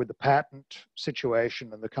something wrong with the patent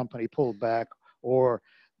situation and the company pulled back, or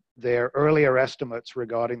their earlier estimates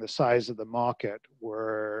regarding the size of the market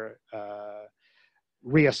were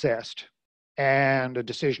reassessed, and a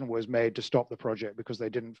decision was made to stop the project because they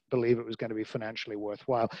didn't believe it was going to be financially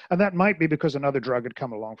worthwhile. And that might be because another drug had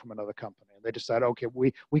come along from another company, and they decided, okay,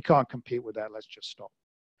 we can't compete with that, let's just stop.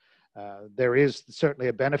 There is certainly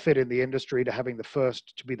a benefit in the industry to having to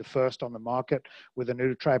be the first on the market with a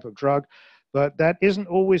new type of drug, but that isn't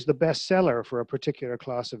always the best seller for a particular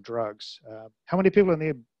class of drugs. How many people in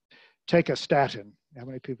the take a statin? How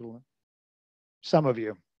many people? Some of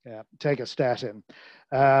you, yeah, take a statin.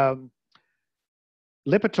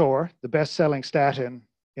 Lipitor, the best-selling statin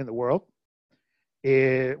in the world,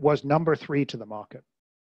 was number 3 to the market.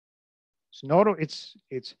 It's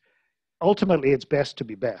ultimately it's best to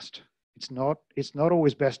be best. It's not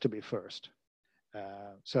always best to be first.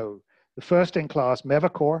 So the first in class,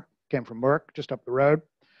 Mevacor, came from Merck, just up the road,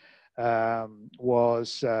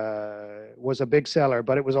 was a big seller,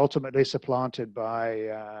 but it was ultimately supplanted by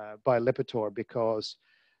Lipitor because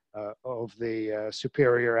of the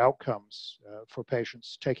superior outcomes for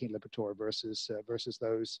patients taking Lipitor versus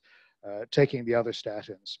those taking the other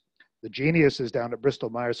statins. The geniuses down at Bristol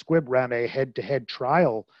Myers Squibb ran a head-to-head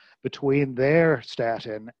trial between their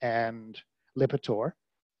statin and Lipitor,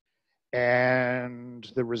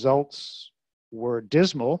 and the results were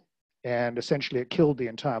dismal, and essentially it killed the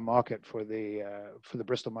entire market for the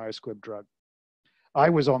Bristol Myers Squibb drug. I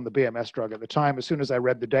was on the BMS drug at the time. As soon as I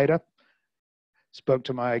read the data, spoke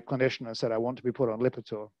to my clinician and said, I want to be put on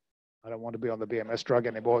Lipitor. I don't want to be on the BMS drug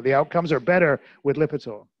anymore. The outcomes are better with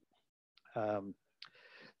Lipitor.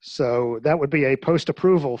 So that would be a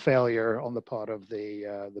post-approval failure on the part of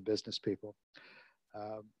the business people.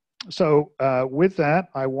 So with that,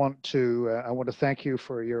 I want to thank you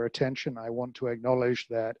for your attention. I want to acknowledge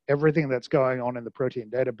that everything that's going on in the Protein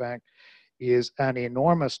Data Bank is an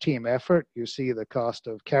enormous team effort. You see the cast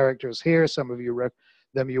of characters here. Some of you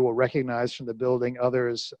you will recognize from the building.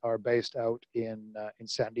 Others are based out in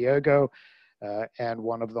San Diego, and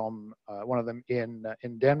one of them in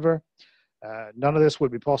Denver. None of this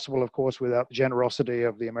would be possible, of course, without the generosity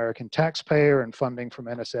of the American taxpayer and funding from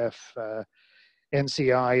NSF,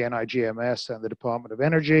 NCI, NIGMS, and the Department of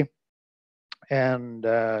Energy. And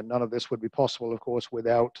none of this would be possible, of course,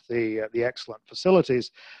 without the excellent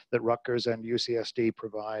facilities that Rutgers and UCSD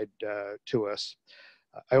provide to us.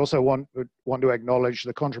 I also want to acknowledge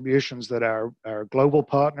the contributions that our global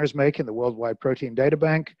partners make in the Worldwide Protein Data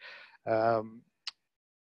Bank.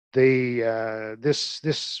 This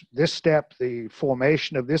step, the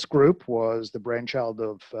formation of this group, was the brainchild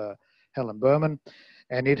of Helen Berman,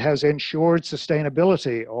 and it has ensured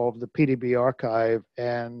sustainability of the PDB archive,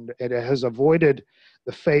 and it has avoided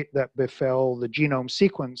the fate that befell the genome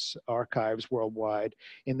sequence archives worldwide,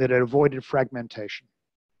 in that it avoided fragmentation.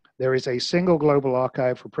 There is a single global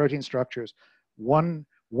archive for protein structures, one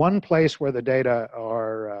place where the data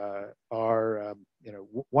are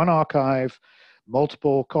one archive,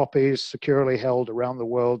 multiple copies securely held around the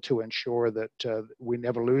world to ensure that we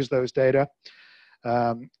never lose those data.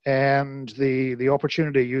 And the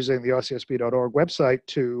opportunity using the rcsb.org website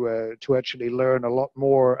to actually learn a lot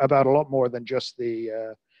more than just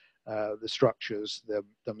the structures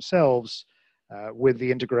themselves, with the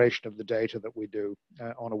integration of the data that we do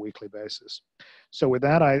on a weekly basis. So with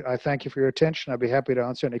that, I thank you for your attention. I'd be happy to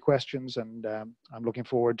answer any questions, and I'm looking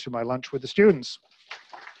forward to my lunch with the students.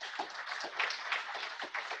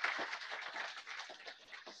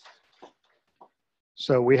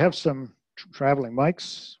 So we have some traveling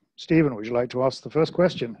mics. Stephen, would you like to ask the first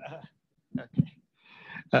question?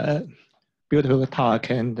 Okay. Beautiful talk,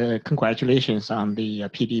 and congratulations on the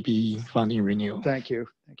PDB funding renewal. Thank you.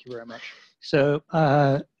 Thank you very much. So,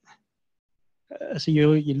 as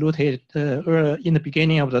you alluded in the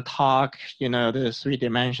beginning of the talk, the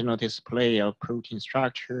three-dimensional display of protein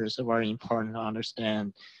structures are very important to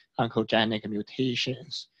understand oncogenic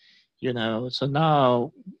mutations. So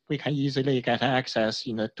now we can easily get access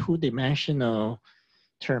in the two-dimensional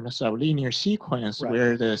terms of linear sequence, right,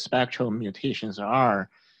 where the spectral mutations are.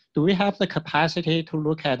 Do we have the capacity to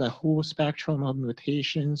look at the whole spectrum of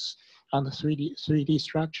mutations on the 3D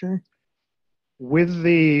structure? With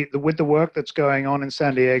the work that's going on in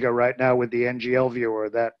San Diego right now with the NGL viewer,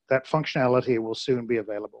 that functionality will soon be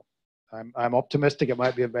available. I'm optimistic it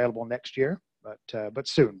might be available next year, but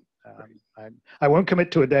soon. I won't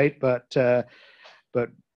commit to a date, but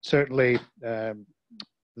certainly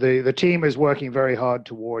the team is working very hard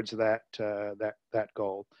towards that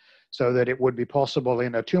goal, so that it would be possible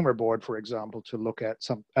in a tumor board, for example, to look at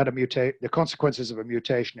the consequences of a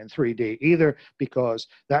mutation in 3D, either because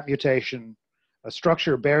that mutation, a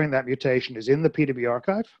structure bearing that mutation, is in the PDB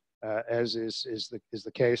archive, as is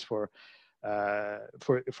the case for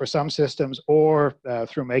some systems, or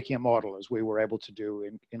through making a model, as we were able to do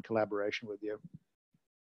in collaboration with you.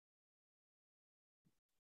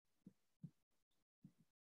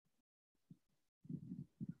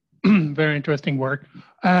 Very interesting work.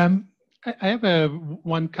 I have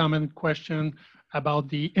one comment question. about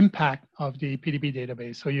the impact of the PDB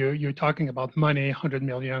database. So you're talking about money, 100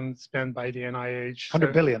 million spent by the NIH.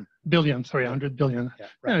 100 billion. Billion, sorry, Yeah. 100 billion. Yeah,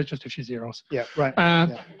 right. Just a few zeros. Yeah, right.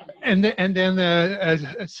 Yeah. And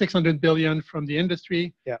then 600 billion from the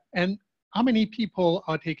industry. Yeah. And how many people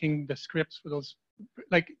are taking the scripts for those?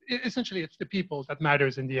 Like, essentially, it's the people that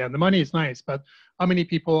matters in the end. The money is nice, but how many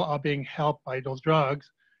people are being helped by those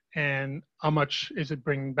drugs, and how much is it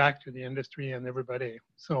bringing back to the industry and everybody?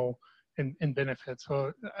 So, in benefits.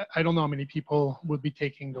 So, I don't know how many people would be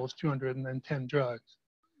taking those 210 drugs.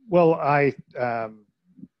 Well,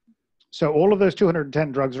 so all of those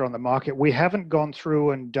 210 drugs are on the market. We haven't gone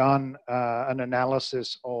through and done an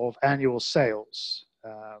analysis of annual sales.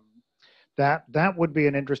 That would be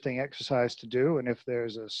an interesting exercise to do. And if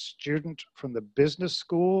there's a student from the business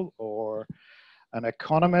school or an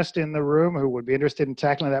economist in the room who would be interested in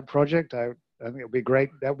tackling that project, I think it would be great.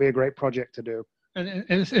 That would be a great project to do. And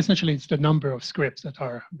essentially, it's the number of scripts that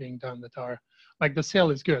are being done that are, like, the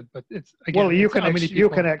sale is good, but it's, again, well, you you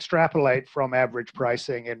can extrapolate from average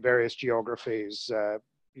pricing in various geographies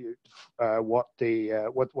what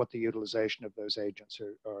the utilization of those agents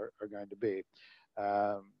are going to be.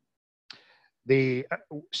 I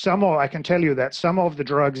can tell you that some of the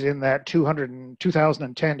drugs in that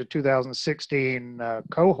 2010 to 2016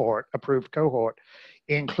 approved cohort,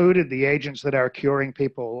 included the agents that are curing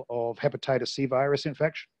people of hepatitis C virus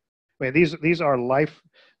infection. I mean, these are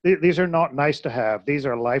not nice to have. These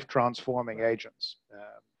are life transforming agents.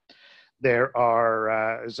 There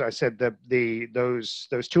are, as I said, those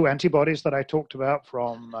two antibodies that I talked about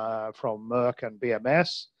from Merck and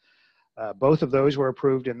BMS. Both of those were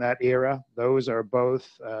approved in that era. Those are both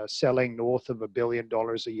selling north of $1 billion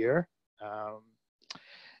a year.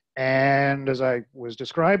 And as I was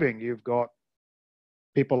describing, you've got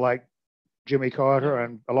people like Jimmy Carter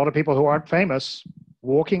and a lot of people who aren't famous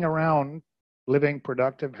walking around living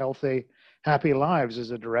productive, healthy, happy lives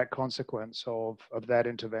as a direct consequence of that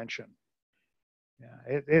intervention.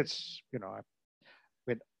 Yeah, it's, you know,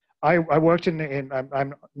 I worked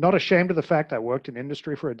I'm not ashamed of the fact I worked in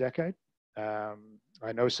industry for a decade.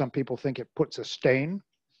 I know some people think it puts a stain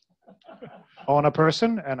on a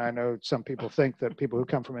person, and I know some people think that people who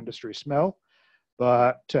come from industry smell,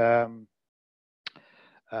 but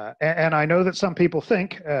and I know that some people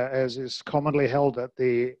think, as is commonly held at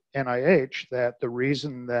the NIH, that the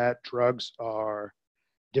reason that drugs are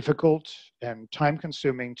difficult and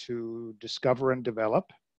time-consuming to discover and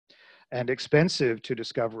develop, and expensive to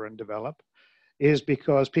discover and develop, is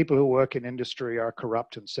because people who work in industry are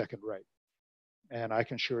corrupt and second-rate. And I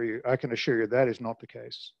can assure you that is not the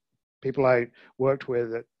case. People I worked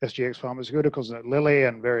with at SGX Pharmaceuticals and at Lilly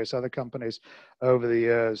and various other companies over the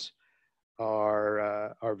years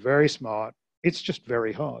are very smart. It's just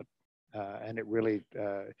very hard, and it really.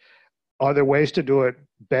 Are there ways to do it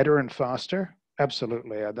better and faster?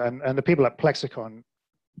 Absolutely, and the people at Plexicon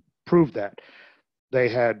proved that. They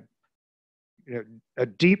had, you know, a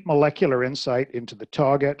deep molecular insight into the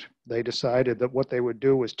target. They decided that what they would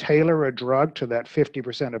do was tailor a drug to that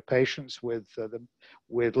 50% of patients with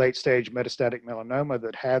late-stage metastatic melanoma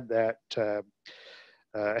that had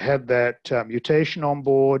that mutation on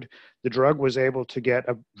board. The drug was able to get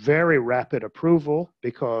a very rapid approval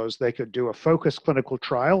because they could do a focused clinical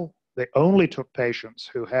trial. They only took patients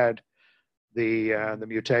who had the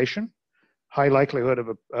mutation, high likelihood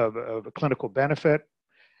of a clinical benefit,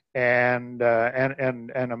 and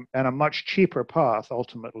a much cheaper path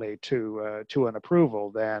ultimately to an approval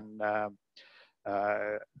than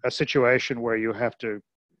a situation where you have to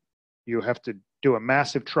do a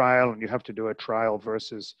massive trial, and you have to do a trial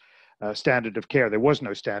versus standard of care. There was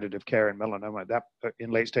no standard of care in melanoma in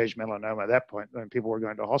late stage melanoma at that point when people were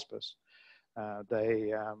going to hospice.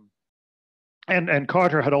 And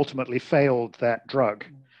Carter had ultimately failed that drug,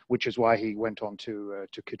 which is why he went on to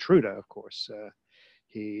Keytruda, of course.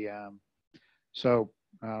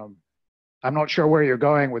 I'm not sure where you're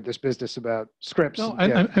going with this business about scripts. No,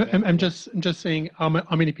 I'm just saying how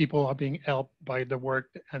many people are being helped by the work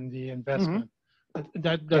and the investment. Mm-hmm.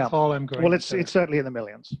 That's all I'm going. Well, it's certainly in the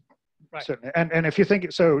millions. Right. Certainly. And if you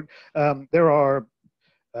think so, there are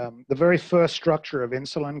the very first structure of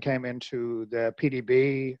insulin came into the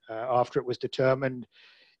PDB after it was determined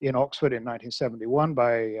in Oxford in 1971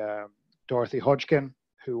 by Dorothy Hodgkin,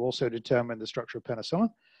 who also determined the structure of penicillin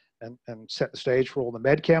and set the stage for all the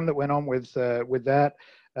medchem that went on with that.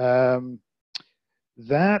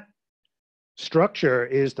 That structure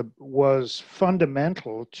was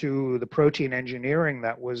fundamental to the protein engineering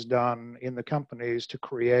that was done in the companies to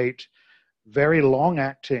create very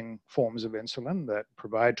long-acting forms of insulin that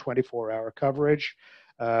provide 24-hour coverage,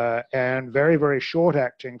 and very, very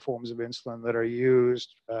short-acting forms of insulin that are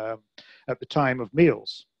used at the time of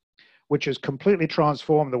meals, which has completely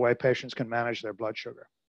transformed the way patients can manage their blood sugar.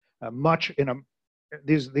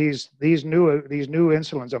 These new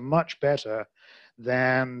insulins are much better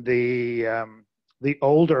than the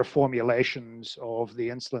older formulations of the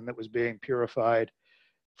insulin that was being purified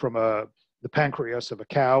from the pancreas of a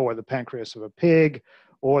cow or the pancreas of a pig,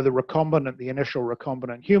 or the initial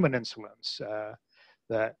recombinant human insulins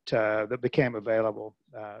that became available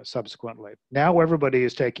subsequently. Now everybody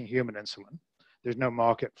is taking human insulin. There's no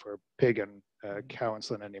market for pig and cow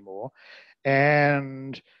insulin anymore.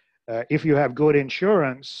 And if you have good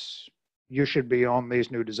insurance, you should be on these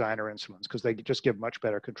new designer insulins because they just give much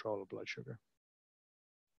better control of blood sugar.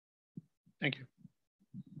 Thank you.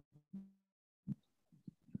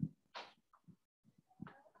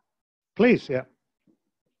 Please, yeah.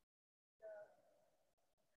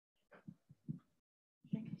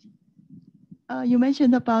 You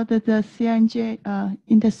mentioned about the CNJ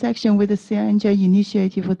intersection with the CNJ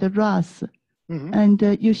initiative for the RAS. Mm-hmm. And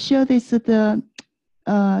you show this the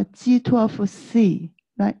G12C,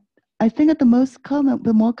 right? I think the more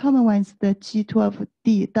common one is the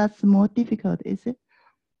G12D. That's more difficult, is it?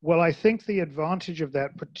 Well, I think the advantage of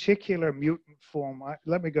that particular mutant form,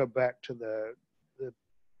 let me go back to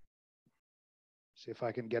see if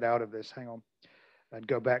I can get out of this, hang on, and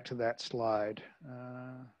go back to that slide.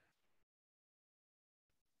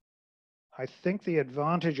 I think the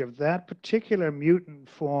advantage of that particular mutant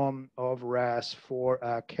form of RAS for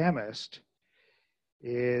our chemist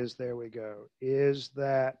is, there we go, is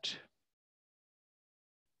that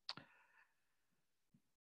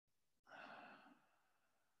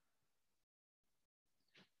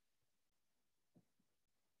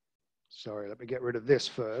sorry, let me get rid of this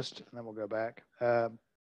first, and then we'll go back.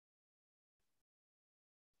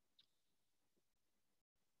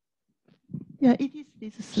 Yeah, it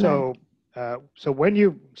is this slide. So when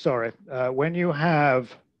you, when you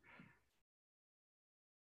have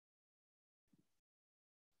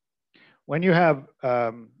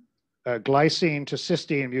a glycine to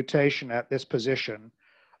cysteine mutation at this position,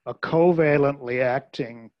 a covalently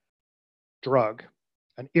acting drug,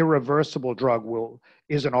 an irreversible drug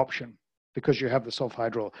is an option because you have the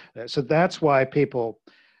sulfhydryl. So that's why people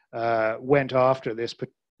went after this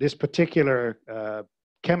particular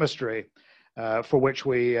chemistry for which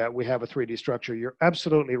we have a 3D structure. You're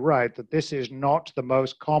absolutely right that this is not the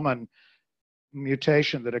most common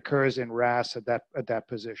mutation that occurs in RAS at that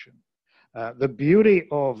position. The beauty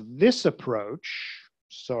of this approach,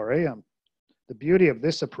 the beauty of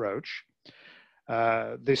this approach,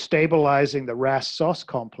 the stabilizing the RAS-SOS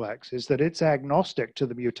complex, is that it's agnostic to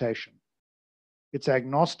the mutation. It's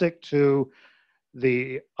agnostic to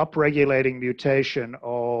the upregulating mutation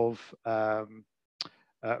of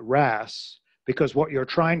RAS, because what you're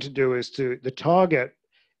trying to do is the target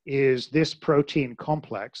is this protein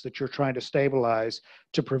complex that you're trying to stabilize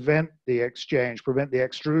to prevent the exchange, prevent the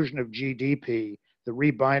extrusion of GDP, the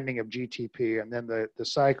rebinding of GTP, and then the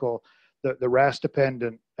cycle, the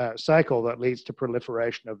RAS-dependent cycle that leads to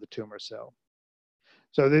proliferation of the tumor cell.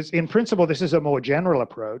 So in principle, this is a more general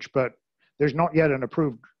approach, but there's not yet an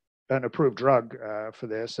approved drug for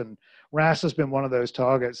this. And RAS has been one of those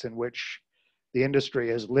targets in which the industry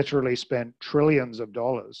has literally spent trillions of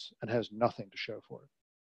dollars and has nothing to show for it.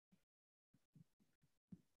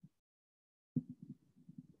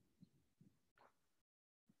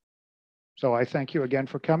 So I thank you again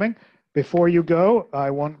for coming. Before you go, I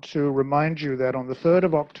want to remind you that on the 3rd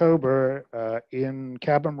of October in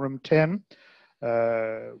cabin room 10,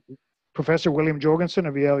 Professor William Jorgensen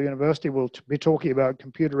of Yale University will be talking about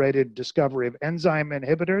computer-aided discovery of enzyme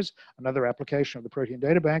inhibitors, another application of the Protein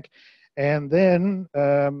Data Bank. And then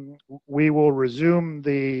we will resume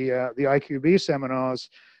the IQB seminars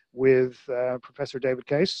with Professor David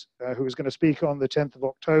Case, who is going to speak on the 10th of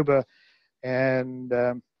October and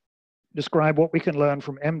describe what we can learn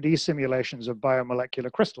from MD simulations of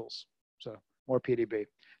biomolecular crystals. So more PDB.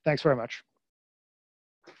 Thanks very much.